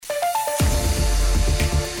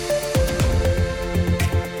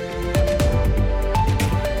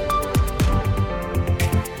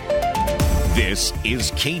This is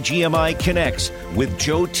KGMI Connects with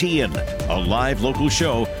Joe Tian, a live local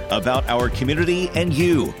show about our community and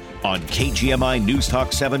you on KGMI News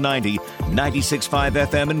Talk 790, 96.5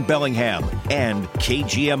 FM in Bellingham, and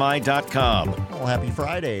KGMI.com. Well, happy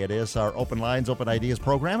Friday. It is our Open Lines, Open Ideas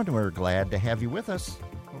program, and we're glad to have you with us.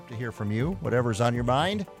 Hope to hear from you, whatever's on your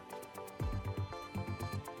mind.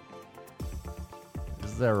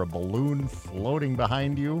 Is there a balloon floating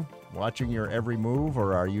behind you, watching your every move,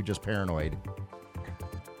 or are you just paranoid?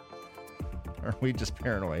 Are we just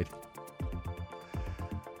paranoid?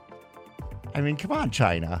 I mean, come on,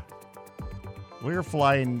 China. We were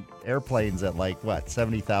flying airplanes at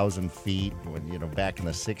 70,000 feet when, back in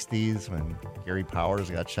the 60s when Gary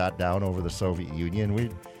Powers got shot down over the Soviet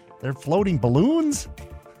Union. They're floating balloons?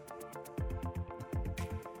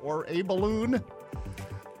 Or a balloon?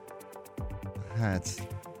 That's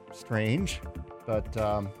strange, but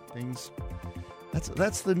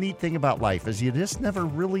that's the neat thing about life, is you just never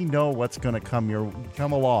really know what's going to come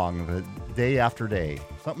along the day after day.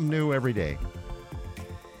 Something new every day.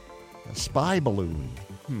 A spy balloon.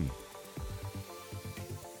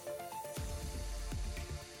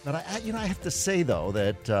 But I have to say though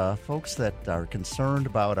that folks that are concerned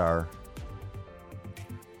about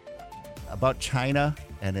China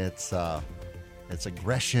and its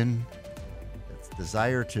aggression, its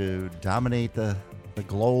desire to dominate the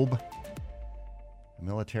globe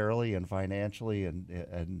militarily and financially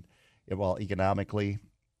and economically,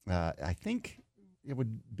 I think it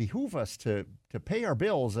would behoove us to pay our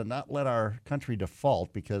bills and not let our country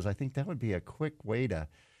default, because I think that would be a quick way to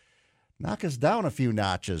knock us down a few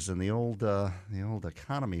notches in the old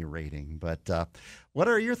economy rating. But what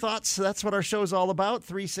are your thoughts? That's what our show's all about.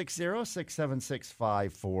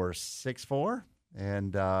 360-676-5464.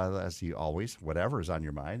 And as you always, whatever is on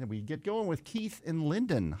your mind. And we get going with Keith in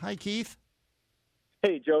Linden. Hi, Keith.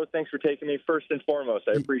 Hey, Joe. Thanks for taking me first and foremost.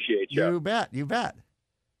 I appreciate you. You bet.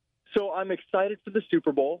 So I'm excited for the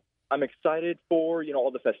Super Bowl. I'm excited for, all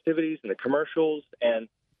the festivities and the commercials. And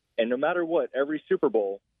no matter what, every Super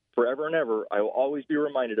Bowl, forever and ever, I will always be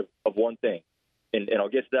reminded of one thing. And I'll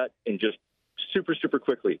get to that in just super, super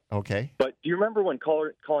quickly. Okay. But do you remember when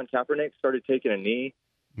Colin Kaepernick started taking a knee,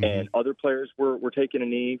 and other players were taking a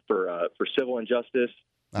knee for civil injustice?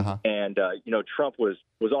 Uh-huh. And, Trump was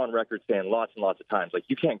on record saying lots and lots of times,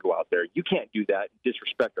 you can't go out there. You can't do that,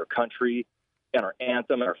 disrespect our country and our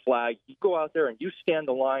anthem and our flag. You go out there and you stand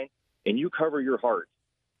the line and you cover your heart.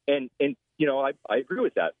 And I agree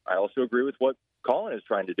with that. I also agree with what Colin is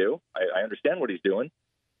trying to do. I understand what he's doing.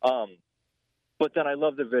 But then I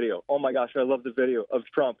love the video. Oh, my gosh, I love the video of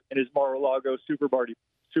Trump in his Mar-a-Lago Super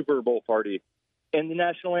Bowl party. And the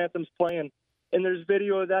national anthem's playing. And there's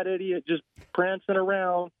video of that idiot just prancing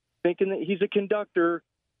around, thinking that he's a conductor,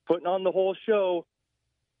 putting on the whole show.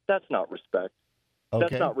 That's not respect. Okay.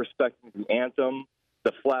 That's not respecting the anthem,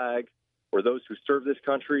 the flag, or those who serve this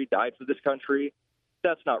country, died for this country.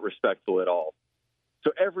 That's not respectful at all.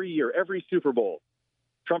 So every year, every Super Bowl,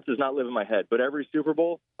 Trump does not live in my head, but every Super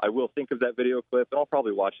Bowl, I will think of that video clip, and I'll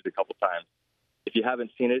probably watch it a couple times. If you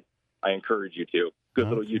haven't seen it, I encourage you to. Good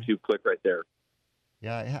little YouTube clip right there.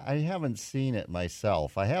 Yeah, I haven't seen it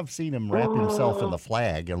myself. I have seen him wrap himself in the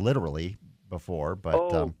flag, literally, before.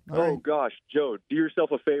 But gosh, Joe, do yourself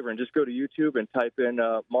a favor and just go to YouTube and type in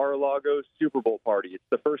Mar-a-Lago Super Bowl party. It's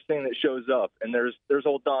the first thing that shows up, and there's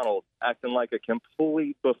old Donald acting like a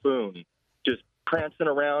complete buffoon, just prancing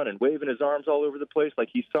around and waving his arms all over the place like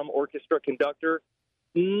he's some orchestra conductor.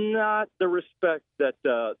 Not the respect that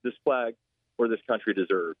this flag or this country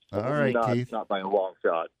deserves. All right, Keith. Not by a long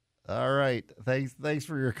shot. All right. Thanks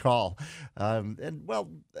for your call.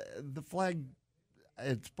 The flag,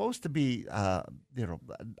 it's supposed to be,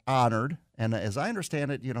 honored. And as I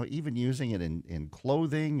understand it, even using it in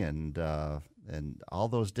clothing and all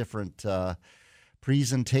those different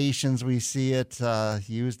presentations we see it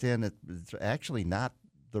used in, it's actually not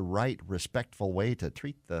the right respectful way to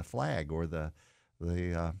treat the flag or the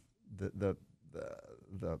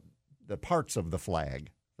parts of the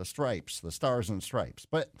flag. The stripes, the stars and stripes.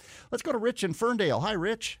 But let's go to Rich in Ferndale. Hi,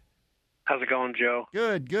 Rich. How's it going, Joe?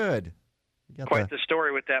 Good. Quite the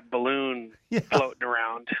story with that balloon floating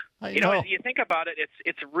around. I know. As you think about it,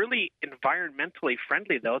 it's really environmentally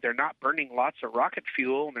friendly, though. They're not burning lots of rocket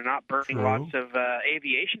fuel, and they're not burning lots of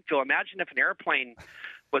aviation fuel. Imagine if an airplane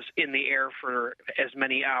was in the air for as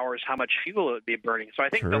many hours, how much fuel it would be burning. So I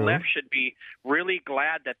think the left should be really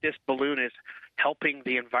glad that this balloon is helping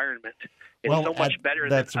the environment. It's so much better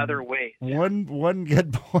than other ways. One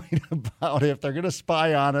good point about it. If they're going to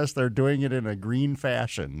spy on us, they're doing it in a green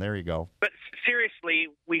fashion. There you go. But seriously,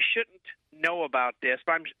 we shouldn't know about this.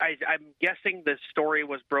 But I'm guessing the story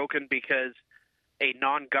was broken because a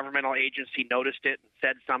non-governmental agency noticed it and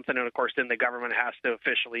said something, and of course then the government has to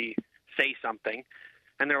officially say something.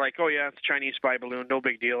 And they're like, oh yeah, it's a Chinese spy balloon, no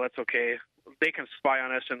big deal, that's okay. They can spy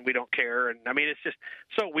on us and we don't care. And I mean, it's just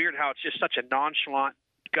so weird how it's just such a nonchalant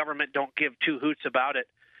government, don't give two hoots about it.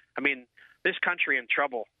 I mean, this country in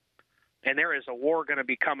trouble, and there is a war going to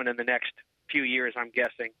be coming in the next few years, I'm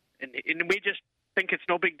guessing. And we just think it's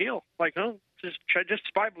no big deal. Like, oh, just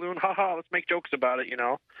spy balloon, haha, let's make jokes about it, you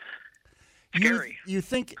know. Scary. You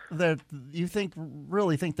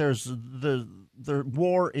really think there's the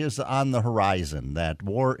war is on the horizon, that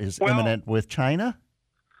war is imminent with China?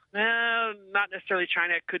 Not necessarily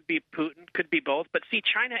China. It could be Putin, could be both. But see,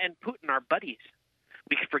 China and Putin are buddies.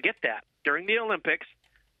 We can forget that. During the Olympics,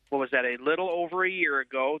 what was that, a little over a year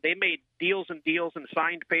ago, they made deals and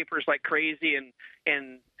signed papers like crazy,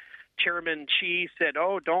 and Chairman Xi said,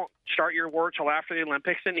 oh, don't start your war till after the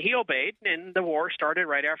Olympics, and he obeyed, and the war started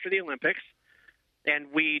right after the Olympics. And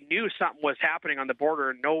we knew something was happening on the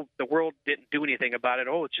border. No, the world didn't do anything about it.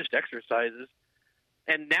 Oh, it's just exercises.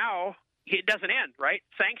 And now it doesn't end, right?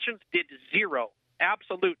 Sanctions did zero,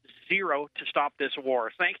 absolute zero to stop this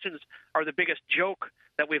war. Sanctions are the biggest joke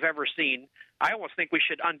that we've ever seen. I almost think we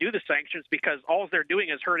should undo the sanctions because all they're doing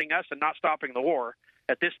is hurting us and not stopping the war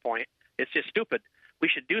at this point. It's just stupid. We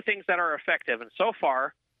should do things that are effective. And so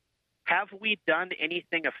far, have we done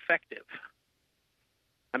anything effective?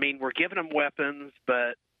 I mean, we're giving them weapons,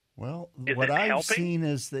 but what I've seen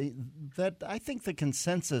is that I think the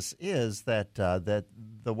consensus is that that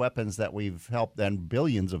the weapons that we've helped, and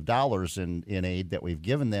billions of dollars in aid that we've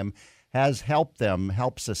given them, has helped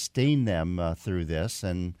sustain them through this,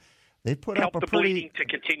 and they put up a pretty bleeding to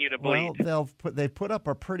continue to bleed. Well, they put up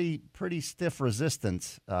a pretty stiff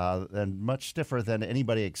resistance, and much stiffer than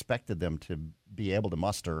anybody expected them to be able to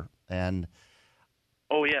muster. And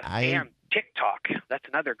and TikTok, that's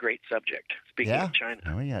another great subject, speaking of China.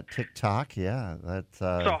 Oh, yeah, TikTok, yeah.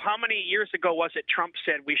 So how many years ago was it Trump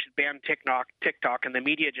said we should ban TikTok, and the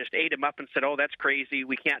media just ate him up and said, oh, that's crazy,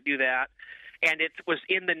 we can't do that. And it was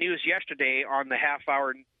in the news yesterday on the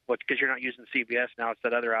half-hour, because you're not using CBS now, it's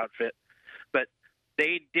that other outfit. But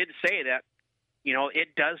they did say that, you know,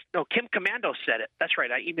 it does. No, Kim Komando said it. That's right.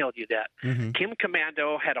 I emailed you that. Mm-hmm. Kim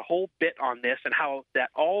Komando had a whole bit on this and how that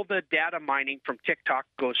all the data mining from TikTok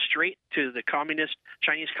goes straight to the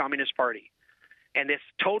Chinese Communist Party. And it's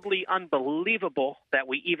totally unbelievable that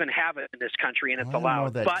we even have it in this country and it's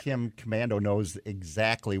allowed. I know that Kim Komando knows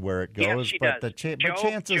exactly where it goes, but the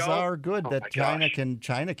chances are good that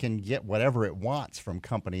China can get whatever it wants from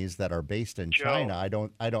companies that are based in China.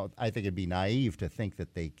 I think it'd be naive to think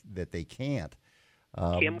that they can't.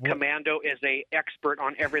 Kim Komando is an expert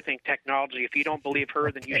on everything technology. If you don't believe her,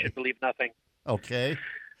 then you should believe nothing. Okay.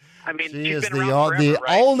 I mean, she is been around the forever,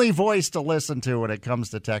 right? only voice to listen to when it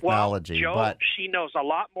comes to technology. Well, Joe, but she knows a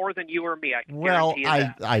lot more than you or me. I can guarantee you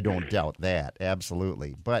that. I don't doubt that,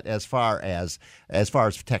 absolutely. But as far as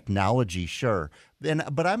technology, sure.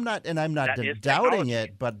 But I'm not doubting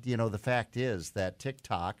it. But you know, the fact is that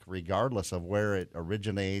TikTok, regardless of where it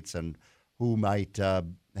originates and who might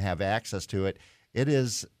have access to it, it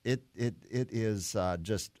is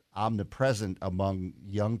just omnipresent among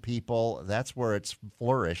young people. That's where it's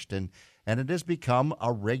flourished, and it has become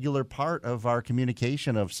a regular part of our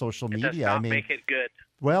communication of social media. It does not make it good.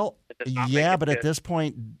 Well, yeah, but at this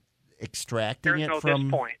point, extracting There's it no from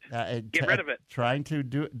this point. Get rid of it. Trying to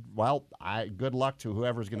do it. Well, good luck to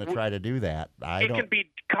whoever's going to try to do that.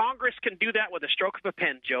 Congress can do that with a stroke of a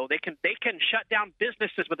pen, Joe. They can shut down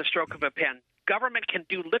businesses with a stroke of a pen. Government can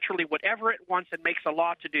do literally whatever it wants and makes a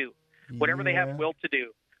law to do, whatever they have will to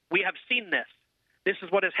do. We have seen this. This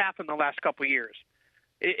is what has happened the last couple of years.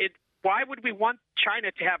 Why would we want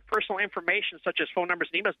China to have personal information such as phone numbers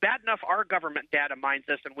and emails? Bad enough our government data mines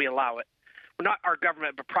this and we allow it. Well, not our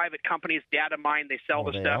government, but private companies data mine. They sell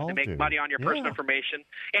the stuff. They make money on your personal information.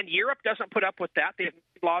 And Europe doesn't put up with that. They have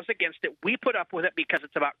laws against it. We put up with it because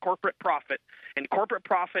it's about corporate profit. And corporate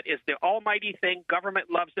profit is the almighty thing. Government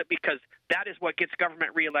loves it because that is what gets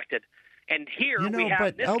government reelected. And here we have,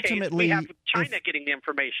 in this case, we have China getting the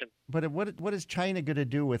information. But what is China going to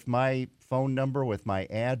do with my phone number, with my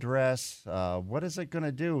address? What is it going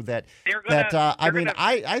to do?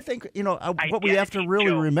 I think, you know, what we have to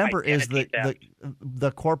really remember is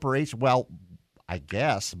the corporation. Well, I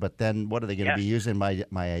guess, but then what are they going to be using my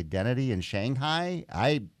identity in Shanghai?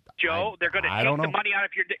 They're going to take the money out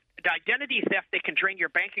of your identity theft. They can drain your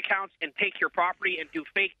bank accounts and take your property and do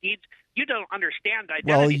fake deeds. You don't understand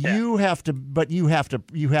identity theft.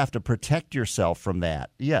 You have to protect yourself from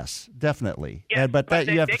that. Yes, definitely. Yes, but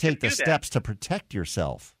you have to take the steps to protect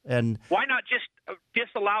yourself. And why not just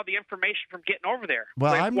disallow the information from getting over there.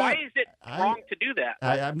 Well, why is it wrong to do that?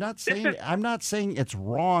 I'm not saying it's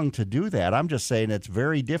wrong to do that. I'm just saying it's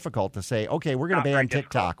very difficult to say, okay, we're going to ban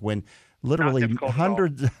TikTok when literally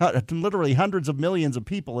hundreds of millions of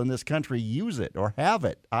people in this country use it or have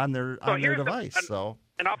it on their device.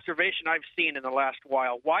 An observation I've seen in the last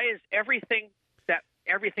while: why is everything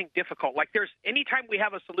difficult? Like, anytime we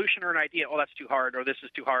have a solution or an idea, oh, that's too hard, or this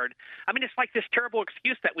is too hard. I mean, it's like this terrible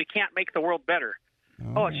excuse that we can't make the world better.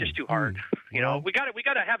 Oh, it's just too hard. We got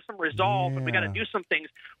to have some resolve, and we got to do some things.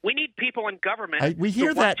 We need people in government. We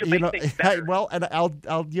hear that, things better. Well, and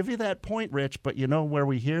I'll give you that point, Rich. But where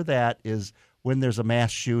we hear that is when there's a mass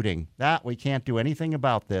shooting. We can't do anything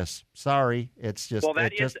about this. Sorry, it's just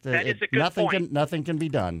that is a good point. Nothing can be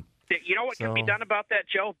done. You know what can be done about that,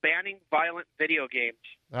 Joe? Banning violent video games.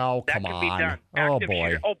 Oh, that come can on. be done. Oh,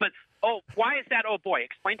 boy. Why is that? Oh, boy.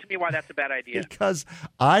 Explain to me why that's a bad idea. Because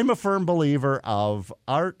I'm a firm believer of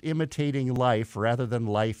art imitating life rather than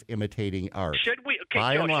life imitating art. Should we? Okay,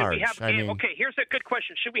 Joe, should we have games? Okay, here's a good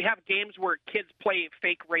question. Should we have games where kids play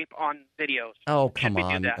fake rape on videos? Oh, come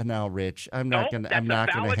on. Now, Rich, I'm not going to have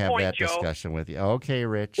that discussion with you. Okay,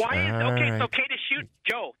 Rich. Why it's okay to shoot?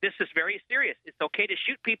 Joe, this is very serious. It's okay to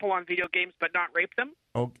shoot people on video games but not rape them?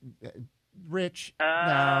 Oh, Rich,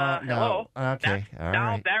 no. Hello. Okay, all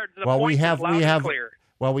right.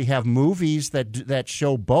 We have movies that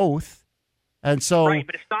show both, and so right,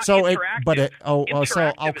 but it's not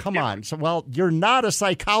interactive. Come on. So you're not a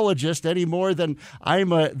psychologist any more than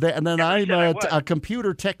I'm a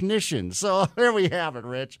computer technician. So there we have it,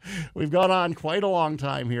 Rich. We've gone on quite a long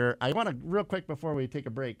time here. I want to real quick before we take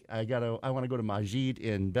a break. I want to go to Majid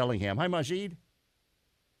in Bellingham. Hi, Majid.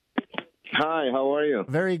 Hi, how are you?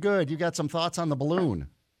 Very good. You got some thoughts on the balloon?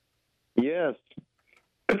 Yes.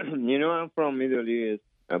 I'm from Middle East,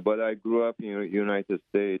 but I grew up in United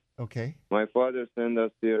States. Okay. My father sent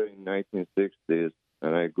us here in 1960s,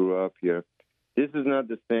 and I grew up here. This is not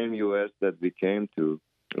the same U.S. that we came to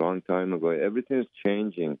a long time ago. Everything is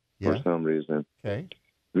changing for some reason. Okay.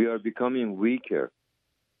 We are becoming weaker.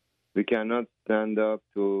 We cannot stand up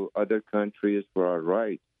to other countries for our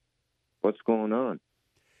rights. What's going on?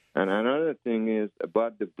 And another thing is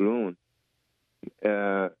about the balloon.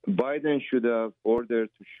 Biden should have ordered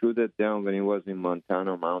to shoot it down when he was in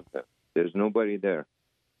Montana Mountain. There's nobody there.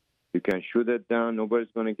 You can shoot it down.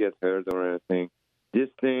 Nobody's going to get hurt or anything. This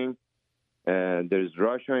thing, there's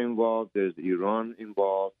Russia involved. There's Iran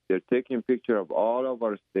involved. They're taking picture of all of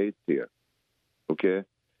our states here, okay?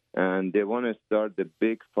 And they want to start the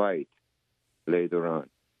big fight later on.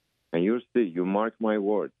 And you'll see. You mark my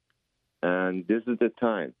word. And this is the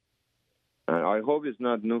time. And I hope it's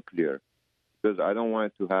not nuclear, because I don't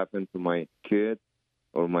want it to happen to my kid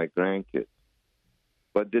or my grandkids.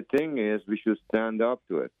 But the thing is, we should stand up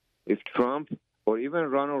to it. If Trump or even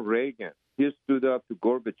Ronald Reagan, he stood up to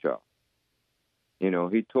Gorbachev.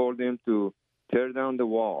 He told him to tear down the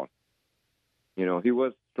wall. He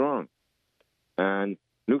was strong. And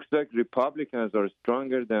looks like Republicans are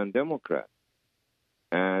stronger than Democrats.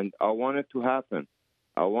 And I want it to happen.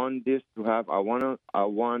 I want this to happen. I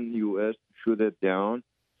want U.S. to shoot it down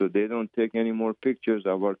so they don't take any more pictures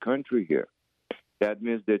of our country here. That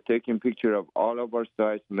means they're taking picture of all of our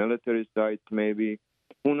sites, military sites maybe.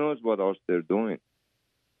 Who knows what else they're doing?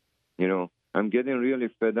 I'm getting really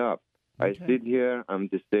fed up. Okay. I sit here. I'm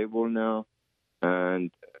disabled now,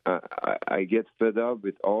 and I get fed up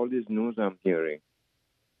with all this news I'm hearing.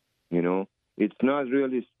 It's not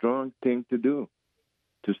really a strong thing to do,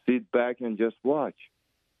 to sit back and just watch.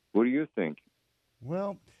 What do you think?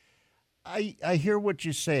 Well, I hear what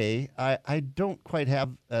you say. I don't quite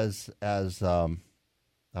have as a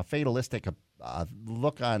fatalistic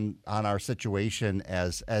look on our situation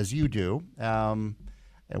as you do. And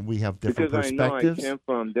we have different perspectives. Because I know I came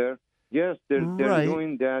from there. Yes, they're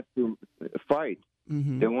doing that to fight.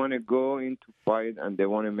 Mm-hmm. They want to go into fight and they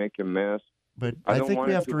want to make a mess. But I think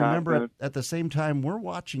we have to remember at the same time we're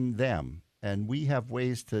watching them. And we have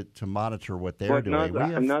ways to monitor what they're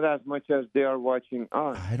doing. Not as much as they are watching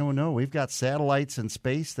us. I don't know. We've got satellites in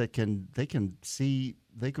space that can see.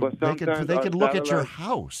 They can look at your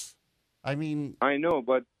house. I mean, I know,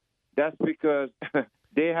 but that's because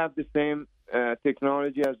they have the same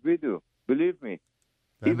technology as we do. Believe me.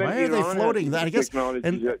 Why are they floating? I guess,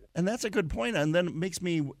 and that's a good point. And then it makes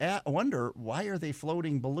me wonder, why are they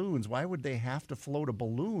floating balloons? Why would they have to float a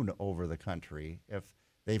balloon over the country if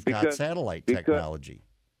they've got satellite technology?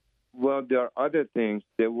 Well, there are other things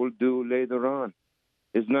they will do later on.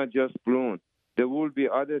 It's not just balloon. There will be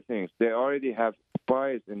other things. They already have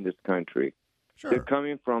spies in this country. Sure. They're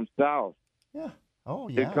coming from south. Yeah. Oh,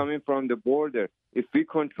 yeah. They're coming from the border. If we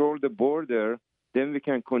control the border, then we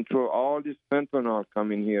can control all this fentanyl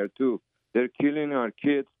coming here, too. They're killing our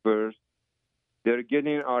kids first. They're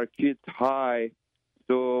getting our kids high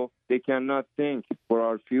so they cannot think for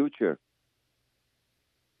our future.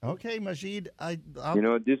 Okay, Majid.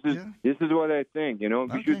 This is what I think.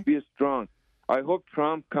 We should be strong. I hope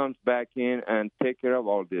Trump comes back in and take care of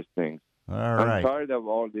all these things. All right. I'm tired of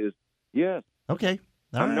all this. Yes. Okay.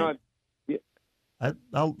 I'm not.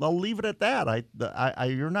 I'll leave it at that.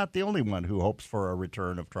 You're not the only one who hopes for a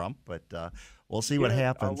return of Trump, but we'll see what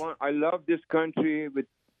happens. I love this country with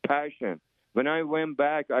passion. When I went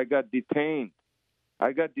back, I got detained.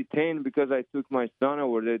 I got detained because I took my son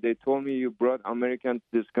over there. They told me you brought Americans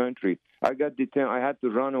to this country. I got detained. I had to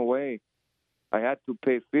run away. I had to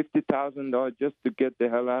pay $50,000 just to get the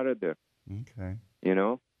hell out of there. Okay.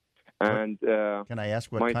 And can I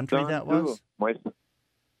ask what country that was?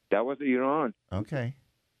 That was Iran. Okay.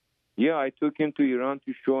 Yeah, I took him to Iran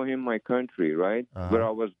to show him my country, right, where I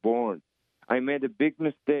was born. I made a big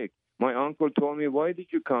mistake. My uncle told me, why did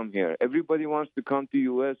you come here? Everybody wants to come to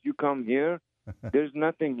U.S. You come here? There's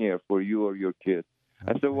nothing here for you or your kids.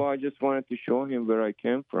 I said, well, I just wanted to show him where I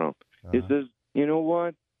came from. He says, you know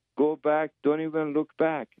what? Go back. Don't even look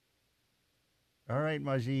back. All right,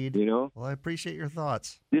 Majid. Well, I appreciate your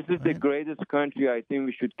thoughts. This is the greatest country. I think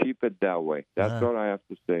we should keep it that way. That's all I have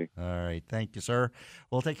to say. All right. Thank you, sir.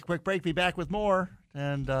 We'll take a quick break. Be back with more,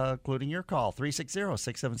 and including your call,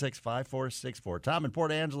 360-676-5464. Tom in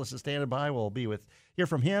Port Angeles is standing by. We'll hear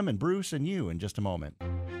from him and Bruce and you in just a moment.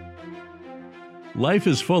 Life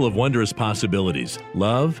is full of wondrous possibilities.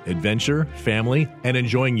 Love, adventure, family, and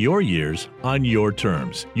enjoying your years on your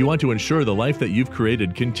terms. You want to ensure the life that you've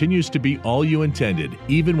created continues to be all you intended,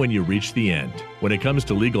 even when you reach the end. When it comes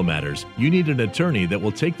to legal matters, you need an attorney that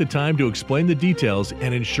will take the time to explain the details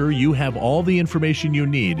and ensure you have all the information you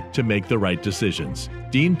need to make the right decisions.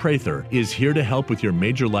 Dean Prather is here to help with your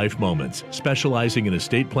major life moments. Specializing in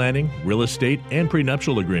estate planning, real estate, and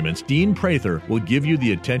prenuptial agreements, Dean Prather will give you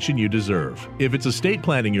the attention you deserve. If it's estate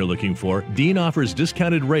planning you're looking for, Dean offers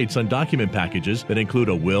discounted rates on document packages that include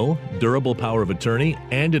a will, durable power of attorney,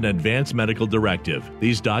 and an advance medical directive.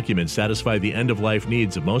 These documents satisfy the end-of-life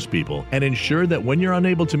needs of most people and ensure that when you're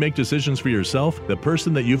unable to make decisions for yourself, the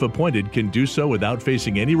person that you've appointed can do so without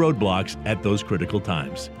facing any roadblocks at those critical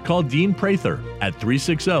times. Call Dean Prather at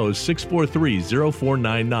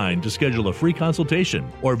 360-643-0499 to schedule a free consultation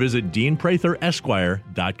or visit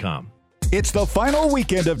deanpratheresquire.com. It's the final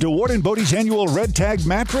weekend of DeWard & Bodie's annual Red Tag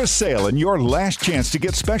Mattress Sale and your last chance to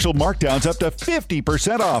get special markdowns up to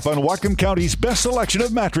 50% off on Whatcom County's best selection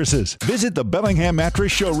of mattresses. Visit the Bellingham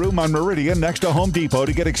Mattress Showroom on Meridian next to Home Depot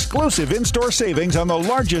to get exclusive in-store savings on the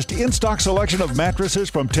largest in-stock selection of mattresses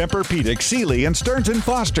from Tempur-Pedic, Sealy, and Stearns &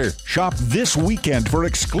 Foster. Shop this weekend for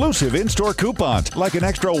exclusive in-store coupons like an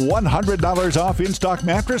extra $100 off in-stock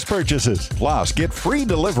mattress purchases. Plus, get free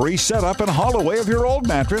delivery, set up, and haul away of your old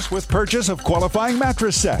mattress with purchase of qualifying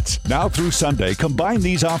mattress sets. Now through Sunday, combine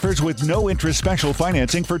these offers with no interest special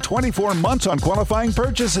financing for 24 months on qualifying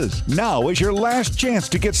purchases. Now is your last chance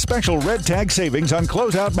to get special Red Tag savings on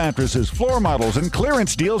closeout mattresses, floor models, and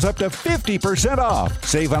clearance deals up to 50% off.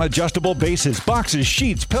 Save on adjustable bases, boxes,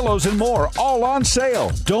 sheets, pillows, and more, all on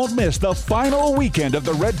sale. Don't miss the final weekend of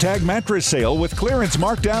the Red Tag Mattress Sale with clearance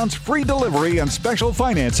markdowns, free delivery, and special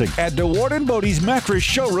financing at DeWard & Bodie's Mattress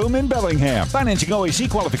Showroom in Bellingham. Financing OAC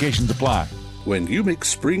qualifications apply. When you make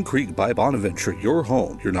Spring Creek by Bonaventure your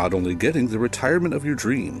home, you're not only getting the retirement of your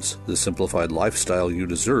dreams, the simplified lifestyle you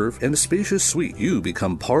deserve, and a spacious suite, you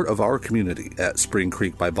become part of our community. At Spring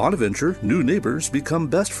Creek by Bonaventure, new neighbors become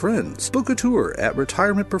best friends. Book a tour at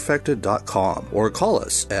retirementperfected.com or call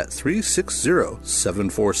us at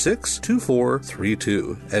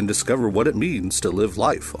 360-746-2432 and discover what it means to live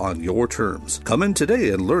life on your terms. Come in today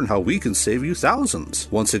and learn how we can save you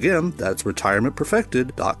thousands. Once again, that's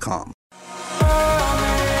retirementperfected.com.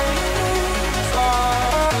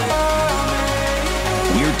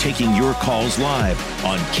 We're taking your calls live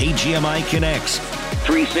on KGMI Connects,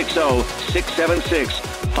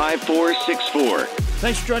 360-676-5464.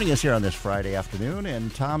 Thanks for joining us here on this Friday afternoon.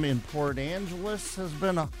 And Tom in Port Angeles has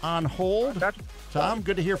been on hold. Tom,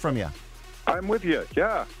 good to hear from you. I'm with you,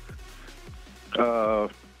 yeah.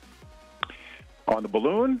 On the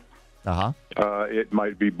balloon, it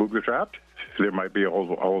might be booger trapped. There might be a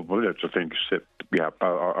whole bunch of things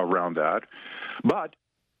around that. But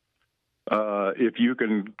if you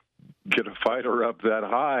can get a fighter up that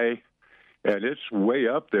high, and it's way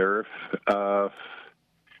up there,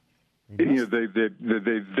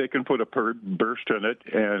 they can put a burst in it,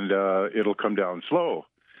 and it'll come down slow.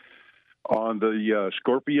 On the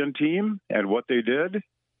Scorpion team and what they did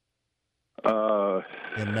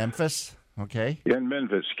in Memphis. Okay. In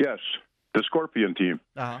Memphis, yes, the Scorpion team.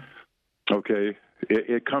 Uh-huh. Okay,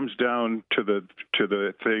 it comes down to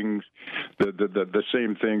the things. The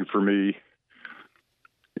same thing for me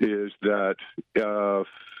is that the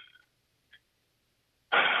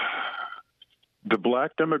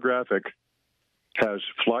black demographic has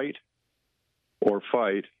flight or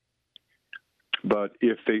fight, but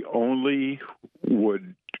if they only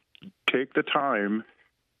would take the time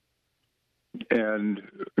and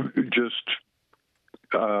just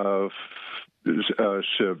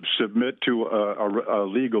submit to a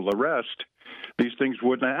legal arrest, these things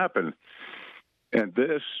wouldn't happen. And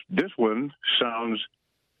this one sounds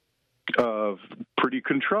pretty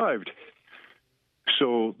contrived.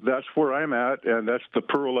 So that's where I'm at, and that's the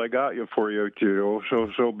pearl I got for you, Joe.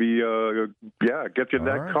 So be get you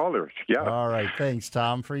that right. caller. Yeah. All right, thanks,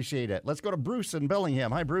 Tom. Appreciate it. Let's go to Bruce in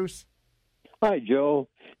Bellingham. Hi, Bruce. Hi, Joe.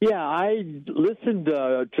 Yeah, I listened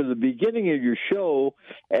to the beginning of your show,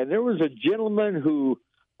 and there was a gentleman who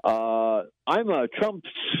I'm a Trump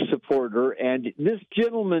supporter, and this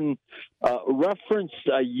gentleman referenced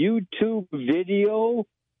a YouTube video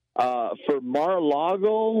for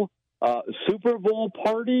Mar-a-Lago Super Bowl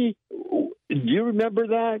party. Do you remember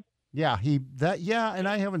that? Yeah, and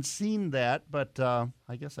I haven't seen that, but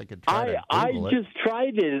I guess I could try to Google it. I just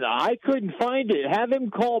tried it, and I couldn't find it. Have him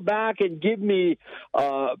call back and give me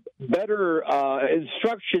better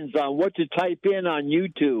instructions on what to type in on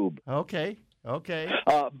YouTube. Okay.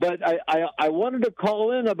 But I wanted to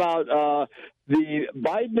call in about the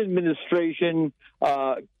Biden administration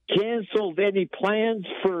canceled any plans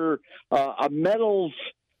for a metals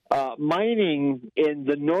mining in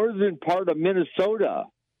the northern part of Minnesota.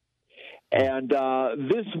 And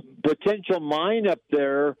this potential mine up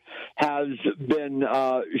there has been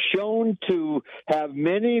shown to have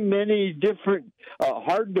many, many different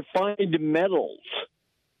hard-to-find metals.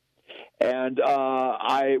 And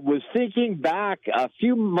I was thinking back a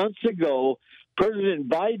few months ago, President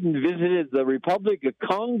Biden visited the Republic of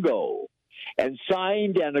Congo and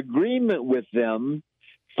signed an agreement with them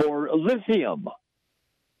for lithium.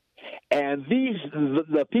 And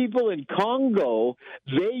the people in Congo,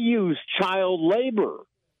 they use child labor.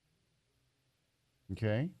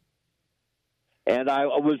 Okay. And I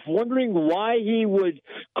was wondering why he would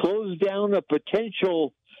close down a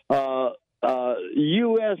potential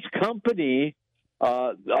U.S. company,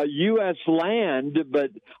 U.S. land,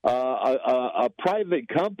 but a private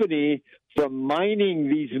company from mining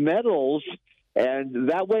these metals, and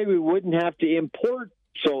that way we wouldn't have to import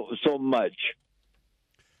so much.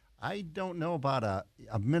 I don't know about a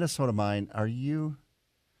Minnesota mine. Are you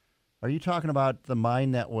talking about the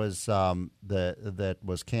mine that was that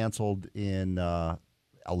was canceled in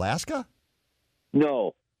Alaska?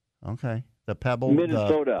 No. Okay. The Pebble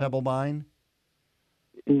Minnesota. The Pebble mine?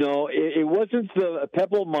 No, it wasn't the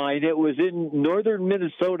Pebble mine. It was in northern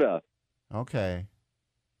Minnesota. Okay.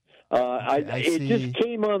 It just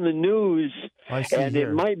came on the news, and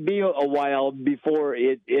it might be a while before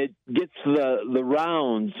it gets the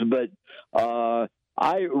rounds. But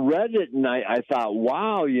I read it, and I thought,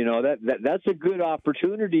 wow, that's a good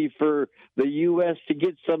opportunity for the U.S. to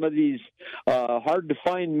get some of these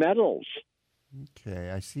hard-to-find metals. Okay,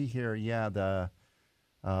 I see here, the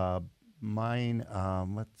mine,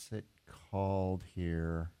 what's it called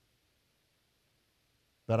here?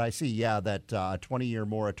 But I see, that 20-year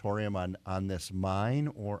moratorium on this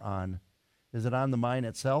mine, is it on the mine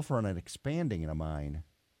itself or on it expanding in a mine?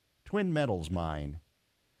 Twin Metals mine.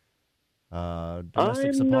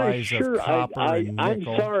 Domestic supplies of copper and nickel. I'm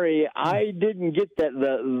sorry, I didn't get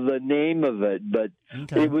the name of it, but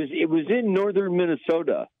okay. It was in northern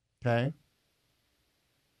Minnesota. Okay.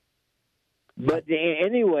 But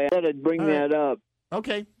anyway, I thought I'd bring that up.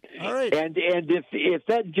 Okay. All right. And if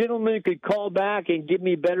that gentleman could call back and give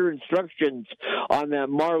me better instructions on that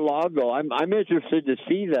Mar-a-Lago, I'm interested to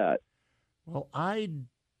see that. Well, I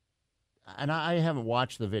haven't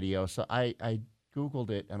watched the video, so I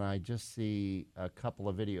Googled it and I just see a couple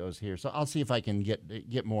of videos here. So I'll see if I can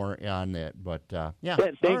get more on it. But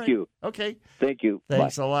Thank you. Okay. Thank you.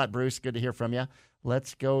 Thanks Bye. a lot, Bruce. Good to hear from you.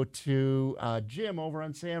 Let's go to Jim over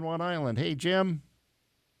on San Juan Island. Hey, Jim.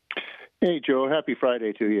 Hey, Joe. Happy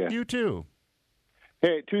Friday to you. You too.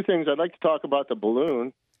 Hey, two things. I'd like to talk about the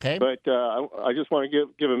balloon. Okay. But I just want to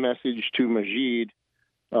give a message to Majid.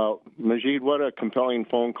 Majid, what a compelling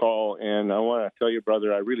phone call. And I want to tell you,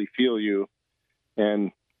 brother, I really feel you.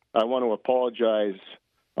 And I want to apologize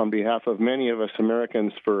on behalf of many of us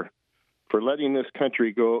Americans for letting this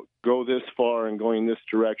country go this far and going this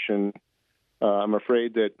direction. I'm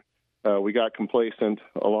afraid that we got complacent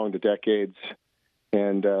along the decades.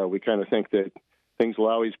 And we kind of think that things will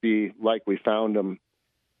always be like we found them,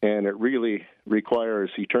 and it really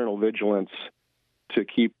requires eternal vigilance to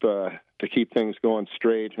keep things going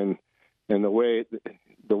straight and the way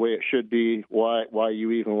it should be. Why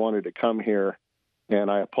you even wanted to come here,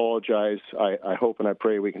 and I apologize. I hope and I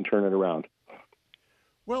pray we can turn it around.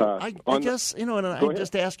 Well, I guess, and I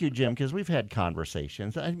just ask you, Jim, because we've had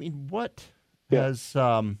conversations. I mean, what has,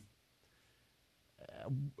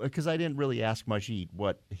 because I didn't really ask Majid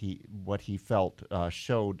what he felt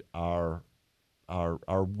showed our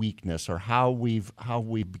weakness, or how we've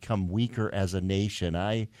become weaker as a nation.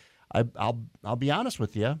 I'll be honest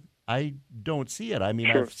with you. I don't see it. I mean,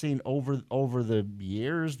 sure. I've seen over the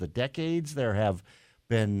years, the decades, there have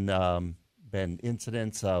been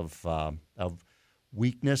incidents of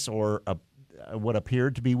weakness, or what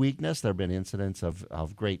appeared to be weakness. There have been incidents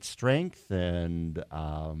of great strength, and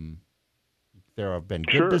there have been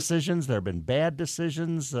good decisions. There have been bad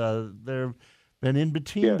decisions. There have been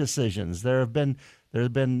in-between decisions. There have been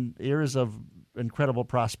eras of incredible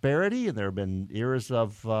prosperity, and there have been eras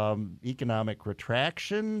of economic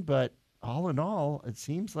retraction. But all in all, it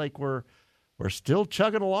seems like we're still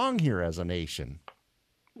chugging along here as a nation.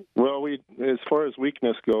 Well, as far as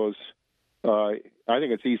weakness goes, I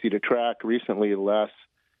think it's easy to track. Recently, the last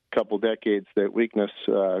couple decades, that weakness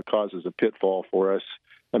causes a pitfall for us.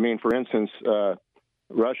 I mean, for instance,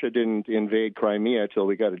 Russia didn't invade Crimea till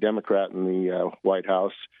we got a Democrat in the White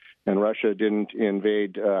House, and Russia didn't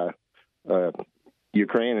invade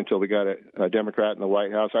Ukraine until we got a Democrat in the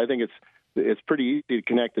White House. I think it's pretty easy to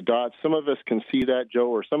connect the dots. Some of us can see that, Joe,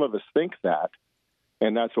 or some of us think that,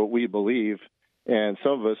 and that's what we believe. And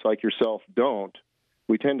some of us, like yourself, don't.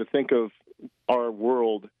 We tend to think of our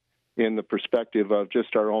world in the perspective of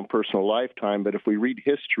just our own personal lifetime. But if we read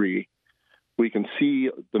history, we can see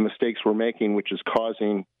the mistakes we're making, which is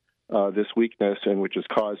causing this weakness, and which is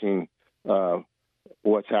causing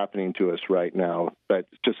what's happening to us right now. But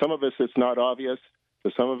to some of us, it's not obvious.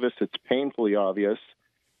 To some of us, it's painfully obvious.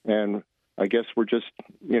 And I guess we're just,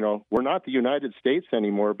 we're not the United States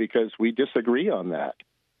anymore because we disagree on that.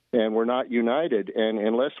 And we're not united. And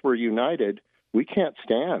unless we're united, we can't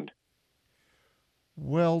stand.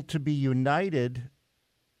 Well, to be united,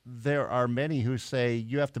 there are many who say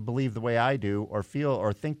you have to believe the way I do, or feel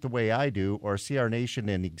or think the way I do, or see our nation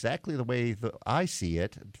in exactly the way that I see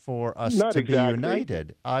it for us to be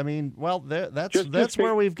united. I mean, well, that's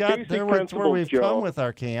where we've got. That's where we've come with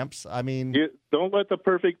our camps. I mean, don't let the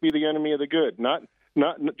perfect be the enemy of the good. Not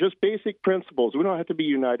just basic principles. We don't have to be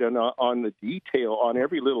united on the detail, on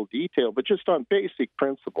every little detail, but just on basic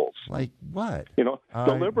principles. Like what?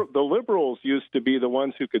 The liberals used to be the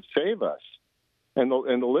ones who could save us, and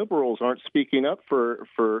the liberals aren't speaking up for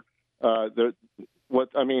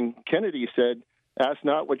Kennedy said, "Ask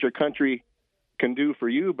not what your country can do for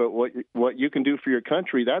you, but what you can do for your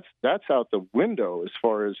country." That's out the window as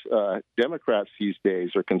far as Democrats these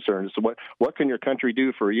days are concerned. So what can your country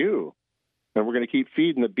do for you? And we're going to keep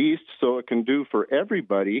feeding the beast so it can do for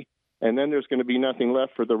everybody, and then there's going to be nothing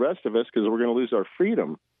left for the rest of us because we're going to lose our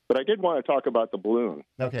freedom. But I did want to talk about the balloon.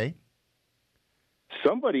 Okay.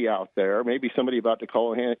 Somebody out there, maybe somebody about to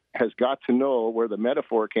call in, has got to know where the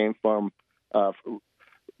metaphor came from, the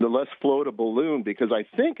let's float a balloon, because I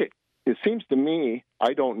think it seems to me,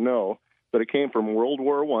 I don't know, but it came from World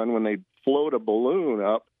War I when they float a balloon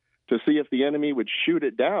up to see if the enemy would shoot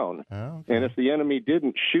it down. Oh, okay. And if the enemy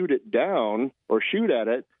didn't shoot it down or shoot at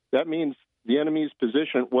it, that means the enemy's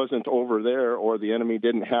position wasn't over there, or the enemy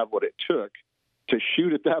didn't have what it took to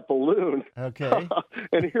shoot at that balloon. Okay.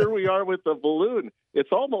 And here we are with the balloon.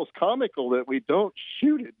 It's almost comical that we don't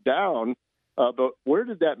shoot it down. But where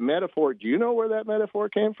did that metaphor, do you know where that metaphor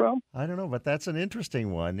came from? I don't know, but that's an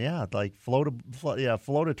interesting one. Yeah, like float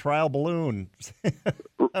a trial balloon.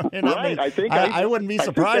 I wouldn't be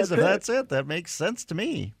surprised if that's it. That makes sense to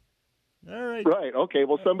me. All right. Right. Okay.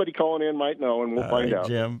 Well, somebody calling in might know, and we'll find out.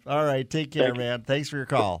 Jim. All right. Take care, man. Thanks for your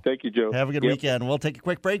call. Thank you, Joe. Have a good weekend. We'll take a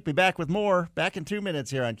quick break. Be back with more. Back in 2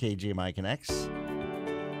 minutes here on KGMI Connects.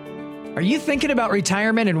 Are you thinking about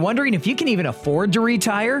retirement and wondering if you can even afford to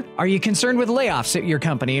retire? Are you concerned with layoffs at your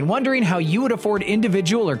company and wondering how you would afford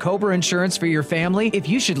individual or COBRA insurance for your family if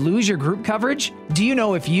you should lose your group coverage? Do you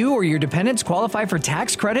know if you or your dependents qualify for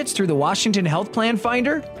tax credits through the Washington Health Plan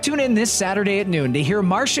Finder? Tune in this Saturday at noon to hear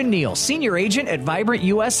Marcia Neal, senior agent at Vibrant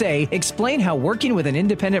USA, explain how working with an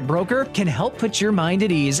independent broker can help put your mind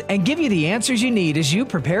at ease and give you the answers you need as you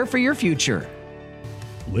prepare for your future.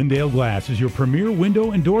 Lindale Glass is your premier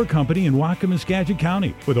window and door company in Whatcom and Skagit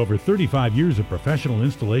County. With over 35 years of professional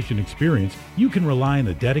installation experience, you can rely on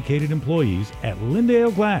the dedicated employees at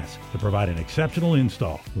Lindale Glass to provide an exceptional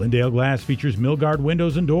install. Lindale Glass features Milgard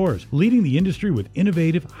windows and doors, leading the industry with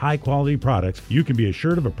innovative, high-quality products. You can be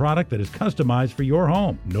assured of a product that is customized for your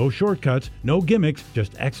home. No shortcuts, no gimmicks,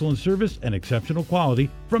 just excellent service and exceptional quality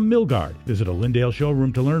from Milgard. Visit a Lindale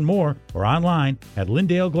showroom to learn more or online at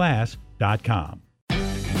lindaleglass.com.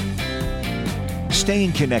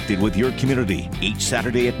 Staying connected with your community each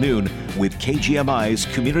Saturday at noon with KGMI's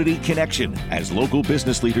Community Connection as local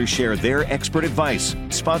business leaders share their expert advice.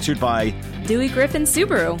 Sponsored by Dewey Griffin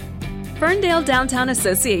Subaru, Ferndale Downtown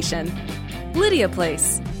Association, Lydia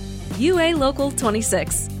Place, UA Local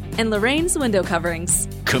 26, and Lorraine's Window Coverings.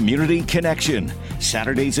 Community Connection,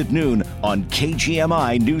 Saturdays at noon on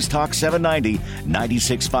KGMI News Talk 790,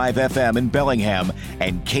 96.5 FM in Bellingham,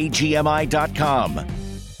 and KGMI.com.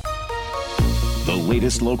 The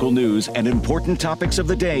latest local news and important topics of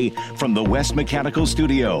the day from the West Mechanical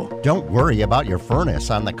Studio. Don't worry about your furnace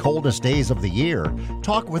on the coldest days of the year.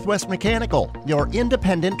 Talk with West Mechanical, your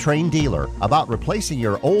independent Trane dealer, about replacing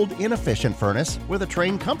your old inefficient furnace with a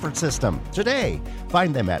Trane comfort system today.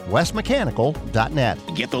 Find them at westmechanical.net.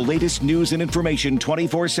 Get the latest news and information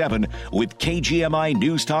 24/7 with KGMI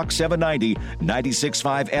News Talk 790,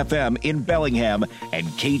 96.5 FM in Bellingham, and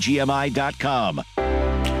KGMI.com.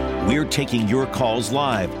 We're taking your calls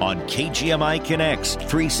live on KGMI Connects,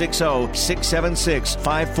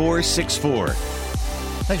 360-676-5464.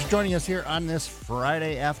 Thanks for joining us here on this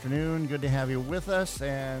Friday afternoon. Good to have you with us.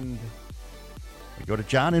 And we go to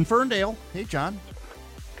John in Ferndale. Hey, John.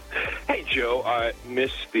 Hey, Joe. I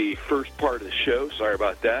missed the first part of the show. Sorry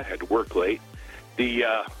about that. Had to work late.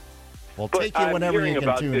 We'll take you whenever you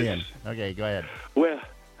can tune in. Okay, go ahead. Well,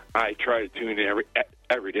 I try to tune in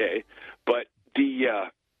every day. But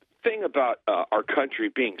the thing about our country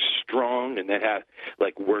being strong and that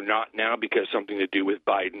we're not now because something to do with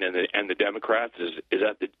Biden and the Democrats, is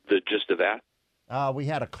that the gist of that? We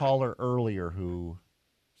had a caller earlier who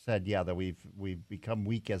said, that we've become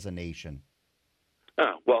weak as a nation.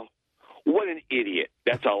 Well, what an idiot.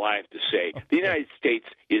 That's all I have to say. The United States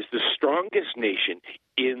is the strongest nation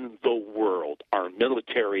in the world. Our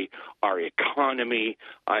military, our economy.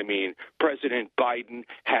 I mean, President Biden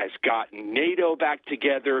has gotten NATO back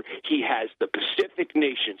together. He has the Pacific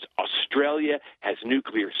nations. Australia has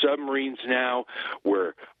nuclear submarines now.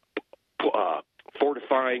 We're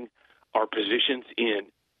fortifying our positions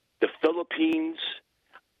in the Philippines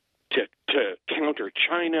to counter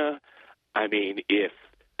China. I mean, if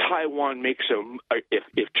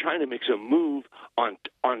China makes a move on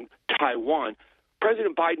Taiwan,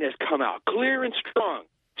 President Biden has come out clear and strong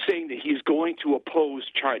saying that he's going to oppose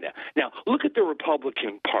China. Now, look at the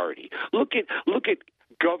Republican Party. Look at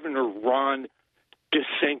Governor Ron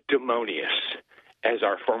DeSanctimonious, as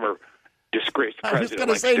our former disgraced president. I was going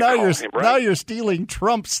to say, now you're stealing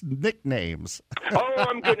Trump's nicknames. You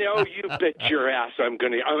bet your ass I'm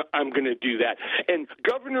going to do that. And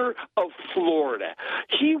Governor of Florida,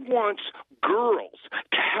 he wants girls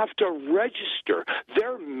to have to register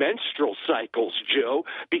their menstrual cycles, Joe,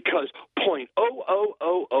 because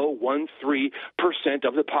 0.00013%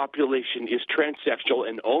 of the population is transsexual,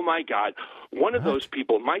 and oh my God, one of those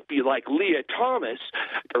people might be like Leah Thompson,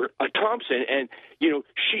 and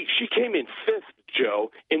she came in fifth,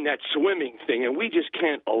 Joe, in that swimming thing, and we just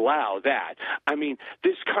can't allow that. I mean,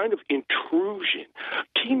 this kind of intrusion.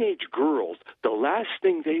 Teenage girls, the last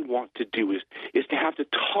thing they want to do is to have to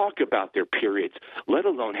talk about their periods, let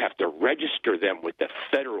alone have to register them with the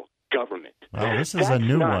federal government. Well, this is a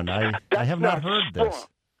new one. I have not heard this.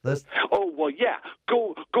 Oh, well, yeah.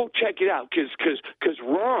 Go check it out, because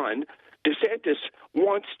Ron DeSantis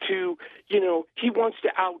wants to, he wants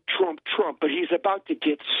to out Trump, but he's about to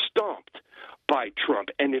get stomped by Trump.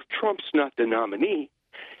 And if Trump's not the nominee,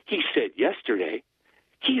 he said yesterday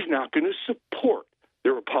he's not going to support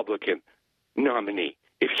the Republican nominee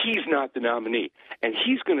if he's not the nominee. And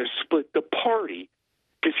he's going to split the party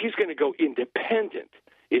because he's going to go independent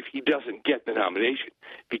if he doesn't get the nomination.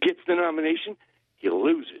 If he gets the nomination, he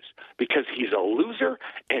loses because he's a loser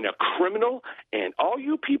and a criminal. And all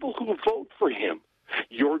you people who vote for him,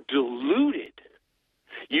 you're deluded.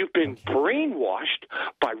 You've been brainwashed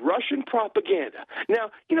by Russian propaganda.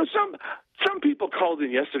 Now, some people called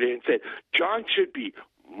in yesterday and said John should be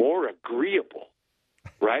more agreeable,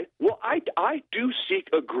 right? Well, I do seek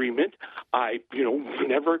agreement.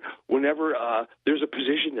 Whenever there's a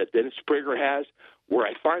position that Dennis Prager has where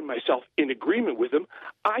I find myself in agreement with him,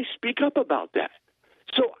 I speak up about that.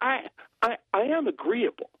 So I am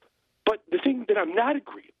agreeable. But the thing that I'm not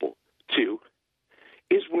agreeable to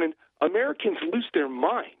is when Americans lose their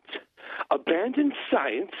minds, abandon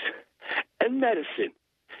science and medicine,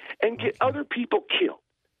 and get other people killed.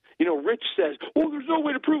 You know, Rich says, there's no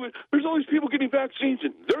way to prove it. There's all these people getting vaccines,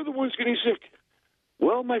 and they're the ones getting sick.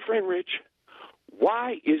 Well, my friend Rich,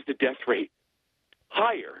 why is the death rate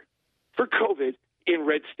higher for COVID in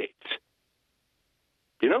red states?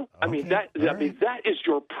 You know, okay. That is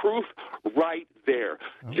your proof right there.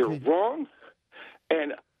 Okay. You're wrong,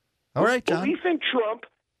 and all right, John. Belief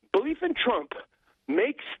in Trump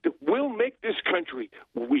will make this country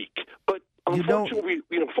weak. But unfortunately,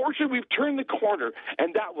 fortunately, we've turned the corner,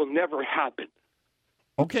 and that will never happen.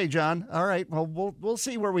 Okay, John. All right. Well, we'll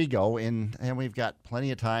see where we go, and we've got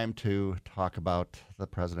plenty of time to talk about the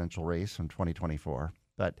presidential race in 2024.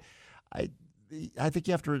 But I think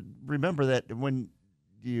you have to remember that when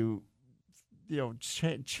you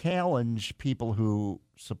challenge people who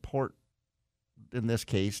support, in this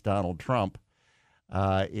case, Donald Trump,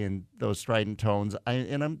 in those strident tones,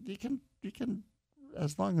 you can,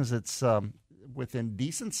 as long as it's within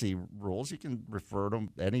decency rules, you can refer to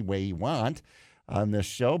them any way you want on this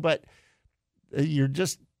show, but you're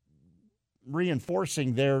just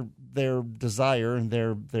reinforcing their desire and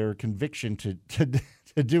their conviction to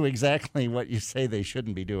do exactly what you say they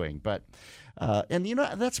shouldn't be doing. But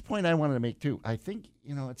that's a point I wanted to make too. I think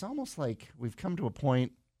it's almost like we've come to a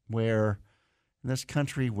point where in this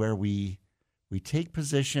country where we take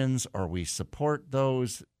positions or we support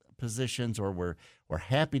those positions or we're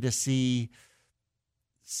happy to see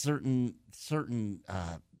certain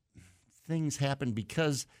things happen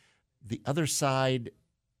because the other side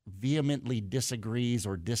vehemently disagrees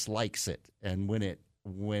or dislikes it. And when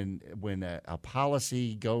a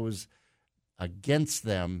policy goes against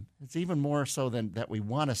them, it's even more so than that we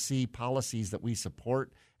want to see policies that we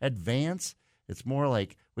support advance. It's more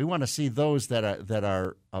like we want to see those that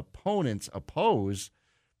our opponents oppose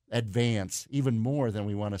advance even more than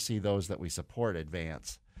we want to see those that we support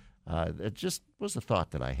advance. It just was a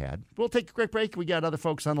thought that I had. We'll take a quick break. We got other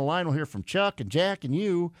folks on the line. We'll hear from Chuck and Jack and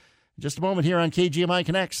you in just a moment here on KGMI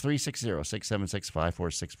Connects,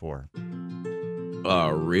 360-676-5464.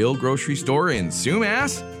 A real grocery store in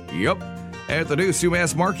Sumas? Yep. At the new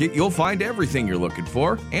Sumas Market, you'll find everything you're looking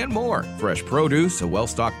for and more. Fresh produce, a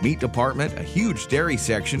well-stocked meat department, a huge dairy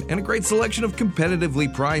section, and a great selection of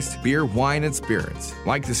competitively priced beer, wine, and spirits.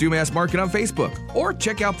 Like the Sumas Market on Facebook, or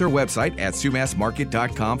check out their website at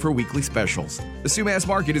sumasmarket.com for weekly specials. The Sumas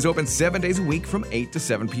Market is open 7 days a week from 8 to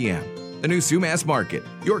 7 p.m. The new Sumas Market,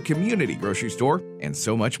 your community grocery store, and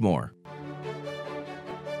so much more.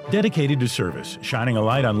 Dedicated to service, shining a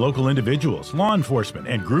light on local individuals, law enforcement,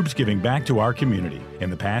 and groups giving back to our community. In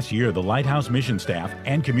the past year, the Lighthouse Mission staff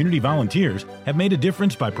and community volunteers have made a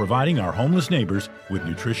difference by providing our homeless neighbors with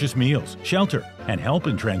nutritious meals, shelter, and help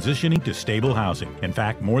in transitioning to stable housing. In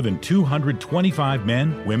fact, more than 225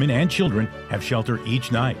 men, women, and children have shelter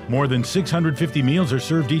each night. More than 650 meals are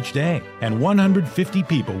served each day, and 150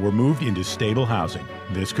 people were moved into stable housing.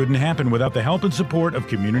 This couldn't happen without the help and support of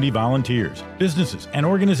community volunteers, businesses, and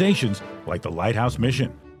organizations like the Lighthouse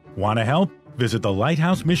Mission. Want to help? Visit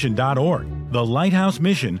thelighthousemission.org.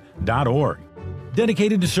 Thelighthousemission.org.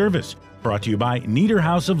 Dedicated to service. Brought to you by Nieder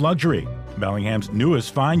House of Luxury, Bellingham's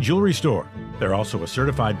newest fine jewelry store. They're also a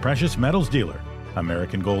certified precious metals dealer.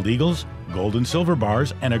 American Gold Eagles, gold and silver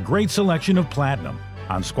bars, and a great selection of platinum.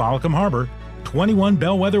 On Squalicum Harbor, 21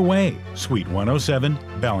 Bellwether Way, Suite 107,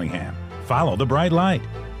 Bellingham. Follow the bright light.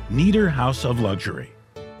 Nieder House of Luxury.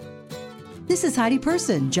 This is Heidi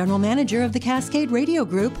Person, General Manager of the Cascade Radio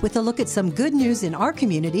Group, with a look at some good news in our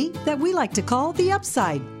community that we like to call the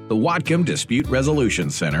upside. The Whatcom Dispute Resolution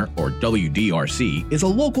Center, or WDRC, is a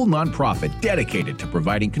local nonprofit dedicated to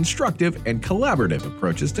providing constructive and collaborative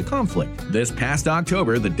approaches to conflict. This past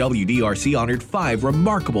October, the WDRC honored 5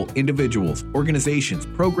 remarkable individuals, organizations,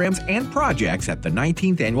 programs, and projects at the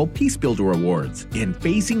 19th Annual Peace Builder Awards. In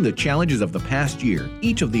facing the challenges of the past year,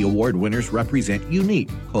 each of the award winners represent unique,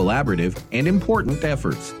 collaborative, and important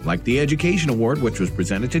efforts, like the Education Award, which was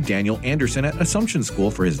presented to Daniel Anderson at Assumption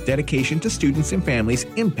School for his dedication to students and families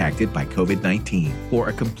impacted by COVID-19. For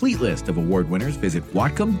a complete list of award winners, visit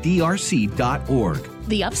whatcomdrc.org.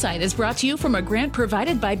 The Upside is brought to you from a grant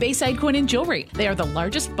provided by Bayside Coin and Jewelry. They are the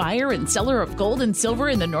largest buyer and seller of gold and silver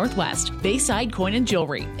in the Northwest. Bayside Coin and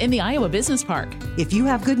Jewelry in the Iowa Business Park. If you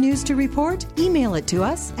have good news to report, email it to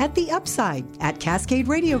us at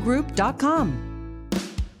theupside@cascaderadiogroup.com.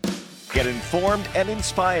 Get informed and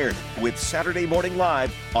inspired with Saturday Morning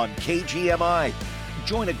Live on KGMI.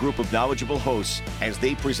 Join a group of knowledgeable hosts as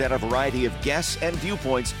they present a variety of guests and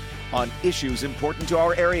viewpoints on issues important to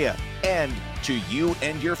our area and to you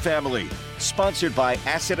and your family. Sponsored by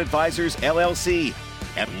Asset Advisors, LLC.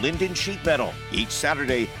 at Linden Sheet Metal each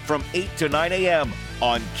Saturday from 8 to 9 a.m.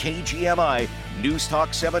 on KGMI News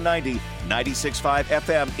Talk 790, 96.5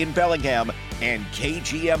 FM in Bellingham and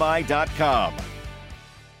KGMI.com.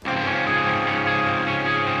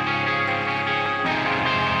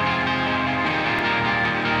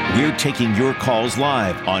 We're taking your calls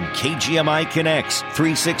live on KGMI Connects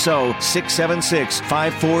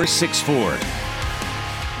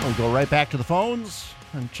 360-676-5464. We'll go right back to the phones.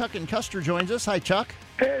 And Chuck and Custer joins us. Hi, Chuck.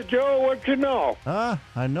 Hey, Joe, what you know?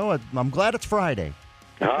 I know it. I'm glad it's Friday.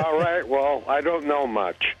 All right. Well, I don't know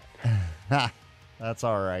much. That's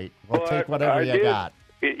all right. We'll take whatever you got.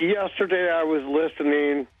 Yesterday I was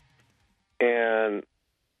listening, and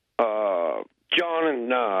John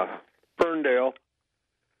and Ferndale,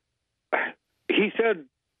 he said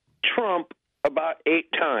Trump about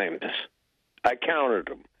 8 times. I counted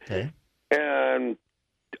them. Okay. And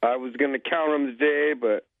I was going to count them today,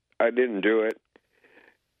 but I didn't do it.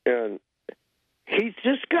 And he's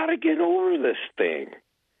just got to get over this thing.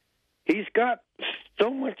 He's got so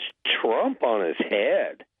much Trump on his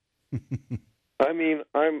head. I mean,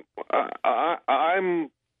 I'm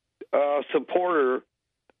a supporter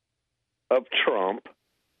of Trump,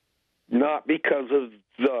 not because of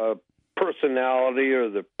the personality or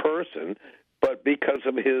the person, but because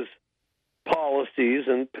of his policies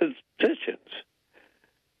and positions.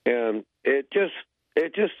 And it just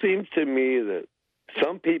seems to me that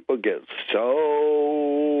some people get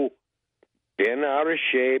so bent out of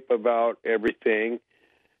shape about everything,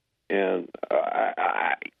 and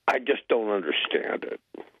I just don't understand it.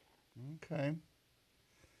 Okay.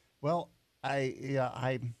 Well,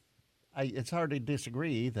 it's hard to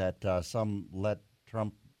disagree that some let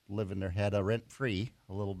Trump live in their head rent-free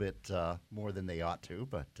a little bit more than they ought to.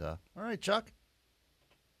 But all right, Chuck.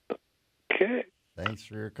 Okay. Thanks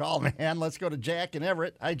for your call, man. Let's go to Jack in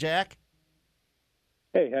Everett. Hi, Jack.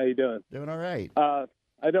 Hey, how you doing? Doing all right. I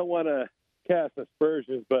don't want to cast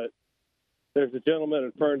aspersions, but there's a gentleman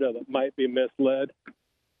in Ferndale that might be misled.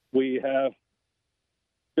 We have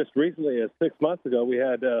just recently, 6 months ago, we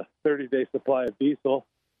had a 30-day supply of diesel,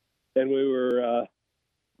 and we were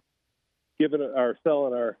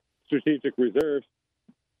selling our strategic reserves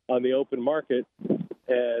on the open market,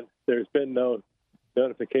 and there's been no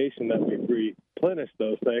notification that we've replenished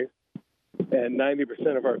those things. And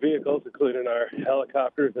 90% of our vehicles, including our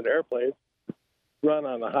helicopters and airplanes, run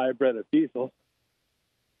on a hybrid of diesel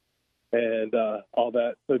and all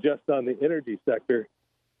that. So just on the energy sector,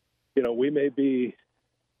 we're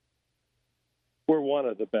one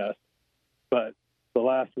of the best. But the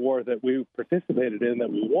last war that we participated in that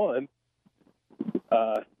we won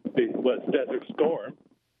was Desert Storm.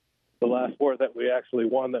 The last war that we actually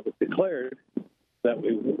won that was declared that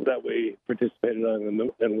we participated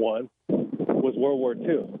on and won was World War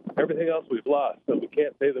II. Everything else we've lost, so we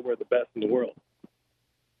can't say that we're the best in the world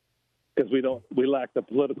because we lack the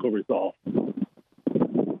political resolve.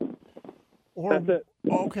 That's it.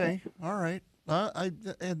 Okay, all right.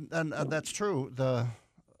 And that's true. The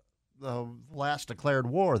last declared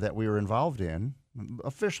war that we were involved in,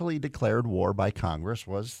 officially declared war by Congress,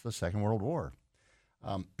 was the Second World War.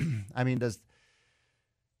 I mean, does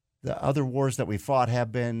the other wars that we fought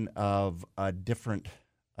have been of a different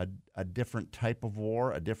type of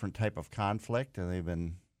war, a different type of conflict, and they've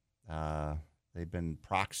been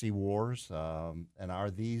proxy wars. And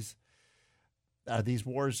are these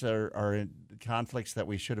wars are conflicts that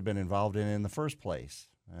we should have been involved in the first place?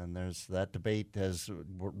 And there's that debate has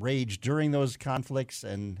raged during those conflicts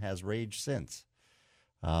and has raged since.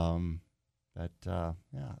 I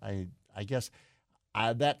guess.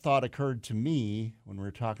 That thought occurred to me when we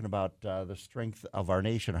were talking about the strength of our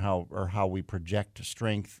nation, how we project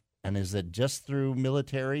strength, and is it just through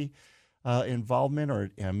military involvement or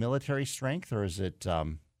military strength, or is it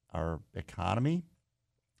our economy?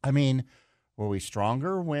 I mean, were we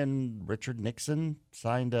stronger when Richard Nixon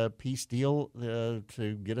signed a peace deal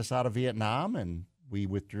to get us out of Vietnam, and we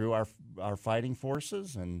withdrew our fighting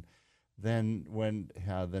forces, and then when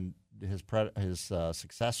his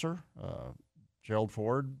successor, Gerald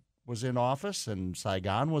Ford, was in office and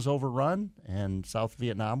Saigon was overrun and South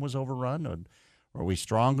Vietnam was overrun? Or were we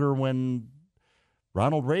stronger when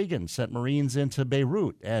Ronald Reagan sent Marines into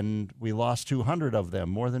Beirut and we lost 200 of them,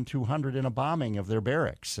 more than 200 in a bombing of their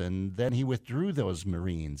barracks, and then he withdrew those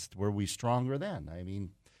Marines? Were we stronger then? I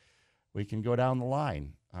mean, we can go down the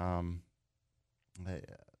line.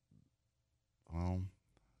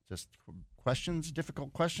 Just questions,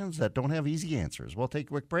 difficult questions that don't have easy answers. We'll take a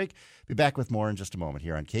quick break. Be back with more in just a moment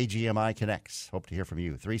here on KGMI Connects. Hope to hear from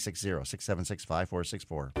you.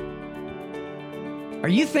 360-676-5464. Are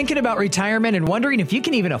you thinking about retirement and wondering if you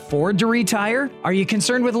can even afford to retire? Are you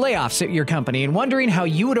concerned with layoffs at your company and wondering how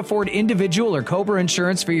you would afford individual or COBRA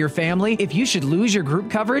insurance for your family if you should lose your group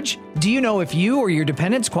coverage? Do you know if you or your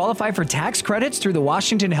dependents qualify for tax credits through the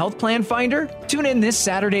Washington Health Plan Finder? Tune in this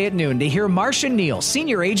Saturday at noon to hear Marcia Neal,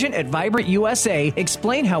 senior agent at Vibrant USA,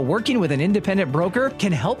 explain how working with an independent broker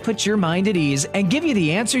can help put your mind at ease and give you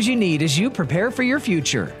the answers you need as you prepare for your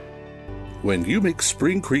future. When you make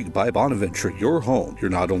Spring Creek by Bonaventure your home, you're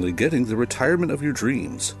not only getting the retirement of your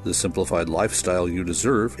dreams, the simplified lifestyle you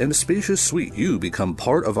deserve, and a spacious suite, you become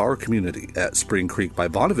part of our community. At Spring Creek by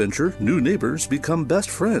Bonaventure, new neighbors become best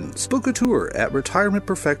friends. Book a tour at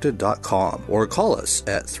retirementperfected.com or call us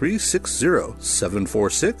at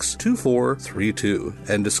 360-746-2432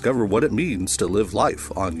 and discover what it means to live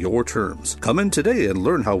life on your terms. Come in today and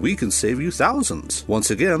learn how we can save you thousands. Once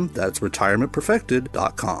again, that's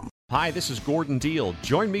retirementperfected.com. Hi, this is Gordon Deal.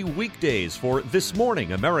 Join me weekdays for This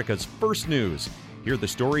Morning, America's First News. Hear the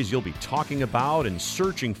stories you'll be talking about and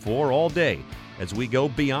searching for all day as we go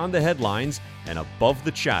beyond the headlines and above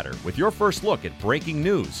the chatter with your first look at breaking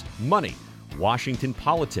news, money, Washington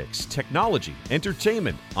politics, technology,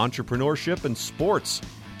 entertainment, entrepreneurship, and sports.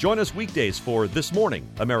 Join us weekdays for This Morning,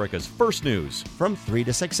 America's First News. From 3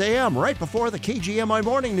 to 6 a.m., right before the KGMI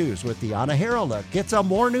Morning News with Deanna Herald. It's a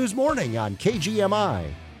More News Morning on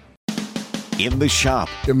KGMI. In the shop.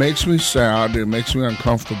 It makes me sad. It makes me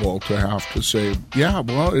uncomfortable to have to say, yeah,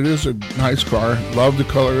 well, it is a nice car. Love the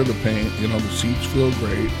color of the paint. You know, the seats feel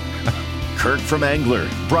great. Kurt from Angler,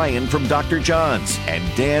 Brian from Dr. John's, and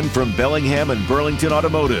Dan from Bellingham and Burlington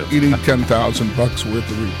Automotive. You need $10,000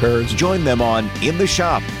 worth of repairs. Join them on In the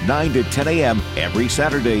Shop, 9 to 10 a.m. every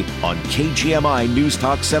Saturday on KGMI News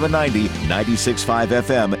Talk 790, 96.5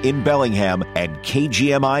 FM in Bellingham and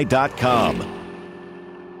KGMI.com.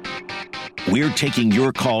 We're taking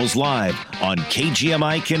your calls live on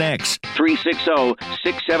KGMI Connects,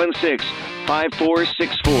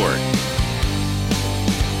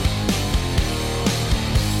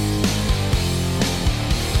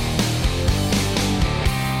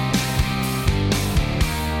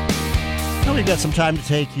 Well, we've got some time to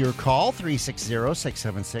take your call,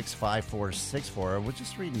 360-676-5464. We're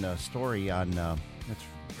just reading a story on,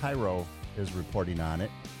 Cairo is reporting on it.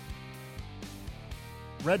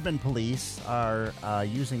 Redmond police are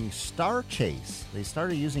using Star Chase. They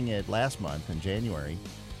started using it last month in January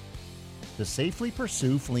to safely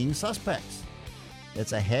pursue fleeing suspects.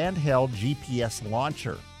 It's a handheld GPS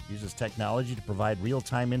launcher. It uses technology to provide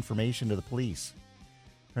real-time information to the police.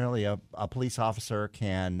 Apparently, a police officer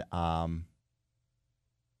can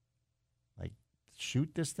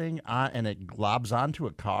shoot this thing on, and it globs onto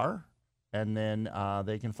a car, and then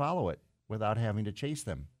they can follow it without having to chase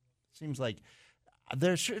them. Seems like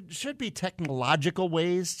there should be technological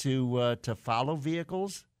ways to follow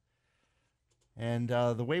vehicles, and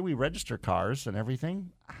the way we register cars and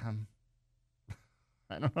everything. I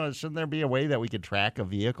don't know. Shouldn't there be a way that we could track a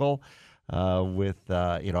vehicle with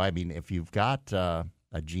if you've got a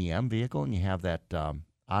GM vehicle and you have that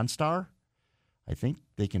OnStar, I think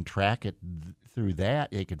they can track it through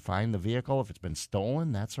that. They could find the vehicle if it's been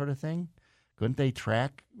stolen, that sort of thing. Couldn't they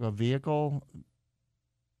track a vehicle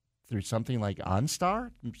through something like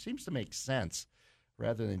OnStar? It seems to make sense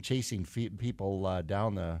rather than chasing people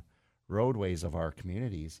down the roadways of our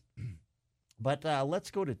communities. But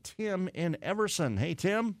let's go to Tim in Everson. Hey,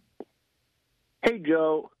 Tim. Hey,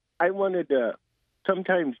 Joe. I wanted to,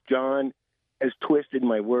 sometimes John has twisted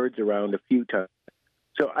my words around a few times.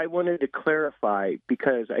 So I wanted to clarify,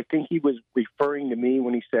 because I think he was referring to me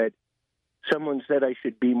when he said, someone said I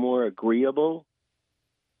should be more agreeable.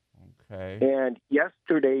 Okay. And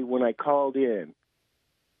yesterday when I called in,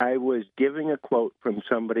 I was giving a quote from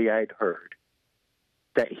somebody I'd heard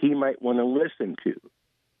that he might want to listen to.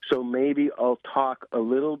 So maybe I'll talk a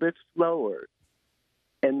little bit slower.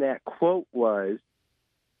 And that quote was,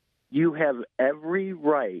 "You have every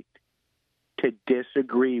right to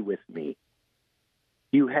disagree with me.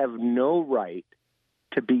 You have no right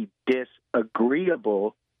to be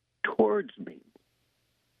disagreeable towards me."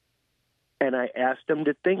 And I asked him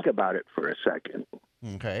to think about it for a second.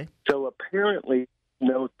 Okay. So apparently,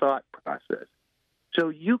 no thought process. So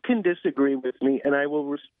you can disagree with me, and I will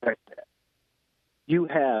respect that. You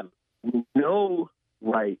have no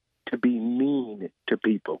right to be mean to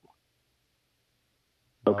people.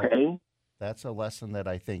 Okay? Well, that's a lesson that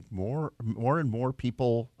I think more and more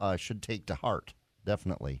people should take to heart.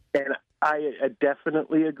 Definitely. And I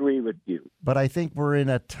definitely agree with you. But I think we're in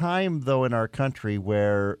a time, though, in our country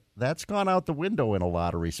where that's gone out the window in a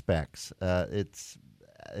lot of respects. It's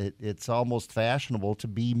almost fashionable to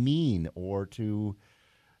be mean or to,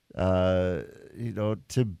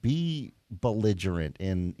 to be belligerent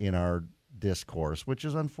in our discourse, which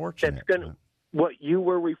is unfortunate. What you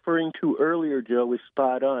were referring to earlier, Joe, is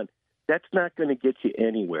spot on. That's not going to get you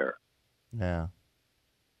anywhere. Yeah.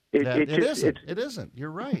 It isn't.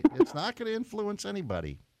 You're right. It's not going to influence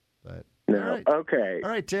anybody. But no. All right. Okay. All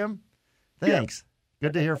right, Tim. Thanks. Yeah.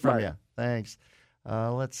 Good to hear from Bye. you. Thanks.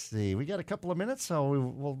 Let's see. We got a couple of minutes, so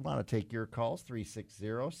we'll want to take your calls,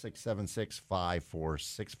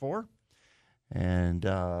 360-676-5464. And we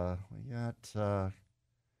got, as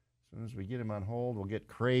soon as we get him on hold, we'll get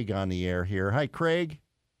Craig on the air here. Hi, Craig.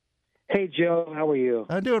 Hey, Joe. How are you?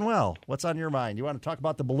 I'm doing well. What's on your mind? You want to talk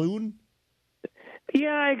about the balloon?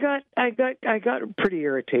 Yeah, I got pretty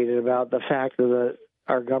irritated about the fact that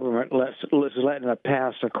our government is letting it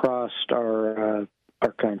pass across our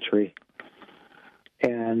country.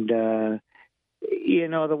 And, the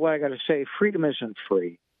way I got to say, freedom isn't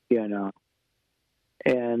free, And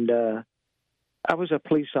I was a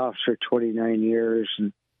police officer 29 years,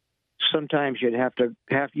 and sometimes you'd have to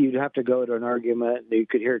go to an argument, and you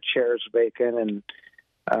could hear chairs vacant and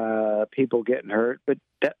people getting hurt, but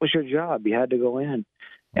that was your job. You had to go in.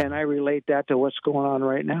 And I relate that to what's going on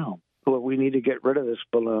right now. Well, we need to get rid of this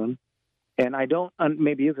balloon. And I don't,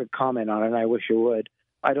 maybe you could comment on it, and I wish you would.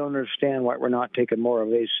 I don't understand why we're not taking more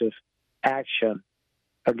evasive action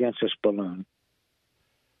against this balloon.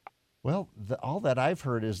 Well, all that I've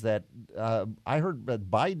heard is that I heard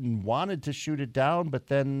that Biden wanted to shoot it down, but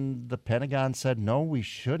then the Pentagon said, no, we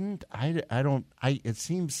shouldn't. It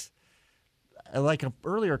seems like an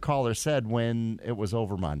earlier caller said when it was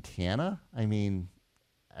over Montana. I mean,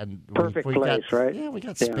 and perfect place, right? Yeah, we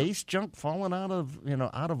got space junk falling out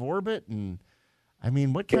of orbit, and I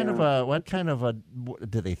mean, what kind of a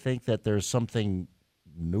do they think that there's something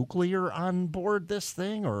nuclear on board this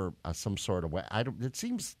thing, or some sort of way? It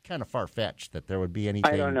seems kind of far-fetched that there would be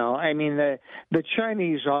anything. I don't know. I mean, the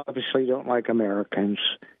Chinese obviously don't like Americans,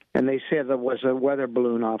 and they said there was a weather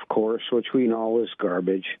balloon off course, which we know is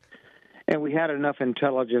garbage. And we had enough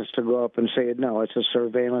intelligence to go up and say, no, it's a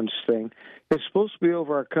surveillance thing. It's supposed to be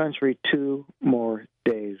over our country 2 more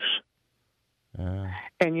days. And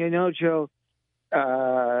Joe,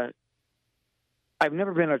 I've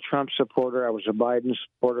never been a Trump supporter. I was a Biden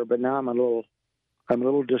supporter, but now I'm a little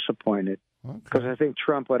disappointed because I think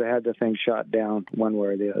Trump would have had the thing shot down one way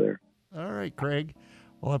or the other. All right, Craig.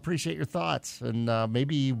 Well, I appreciate your thoughts, and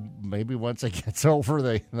maybe once it gets over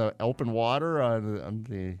the open water on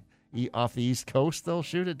the off the East Coast, they'll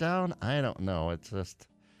shoot it down. I don't know. It's just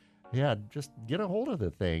get a hold of the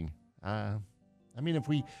thing. I mean, if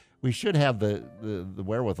we should have the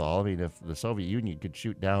wherewithal. I mean, if the Soviet Union could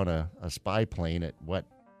shoot down a spy plane at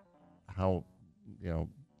how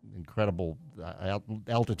incredible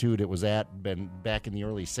altitude it was at back in the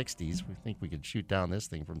early 60s, we think we could shoot down this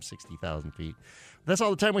thing from 60,000 feet. That's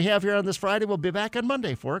all the time we have here on this Friday. We'll be back on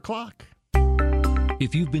Monday, 4 o'clock.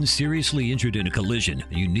 If you've been seriously injured in a collision,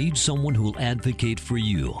 you need someone who will advocate for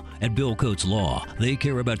you. At Bill Coates Law, they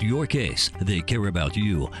care about your case, they care about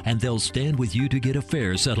you, and they'll stand with you to get a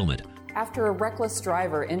fair settlement. After a reckless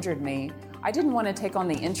driver injured me, I didn't want to take on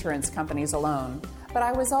the insurance companies alone, but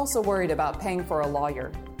I was also worried about paying for a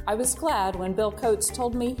lawyer. I was glad when Bill Coates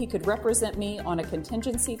told me he could represent me on a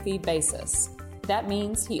contingency fee basis. That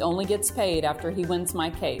means he only gets paid after he wins my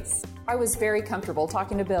case. I was very comfortable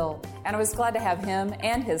talking to Bill, and I was glad to have him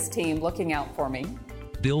and his team looking out for me.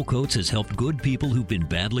 Bill Coates has helped good people who've been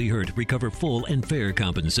badly hurt recover full and fair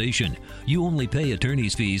compensation. You only pay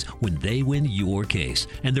attorney's fees when they win your case,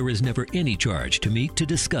 and there is never any charge to meet to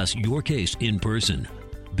discuss your case in person.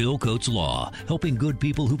 Bill Coates Law, helping good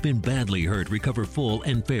people who've been badly hurt recover full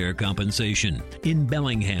and fair compensation. In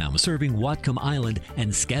Bellingham, serving Whatcom Island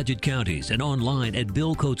and Skagit counties, and online at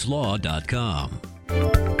BillCoatesLaw.com.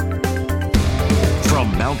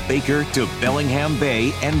 From Mount Baker to Bellingham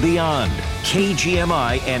Bay and beyond,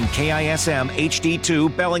 KGMI and KISM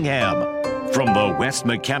HD2 Bellingham. From the West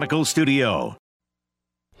Mechanical Studio.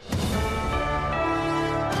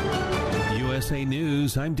 USA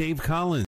News, I'm Dave Collins.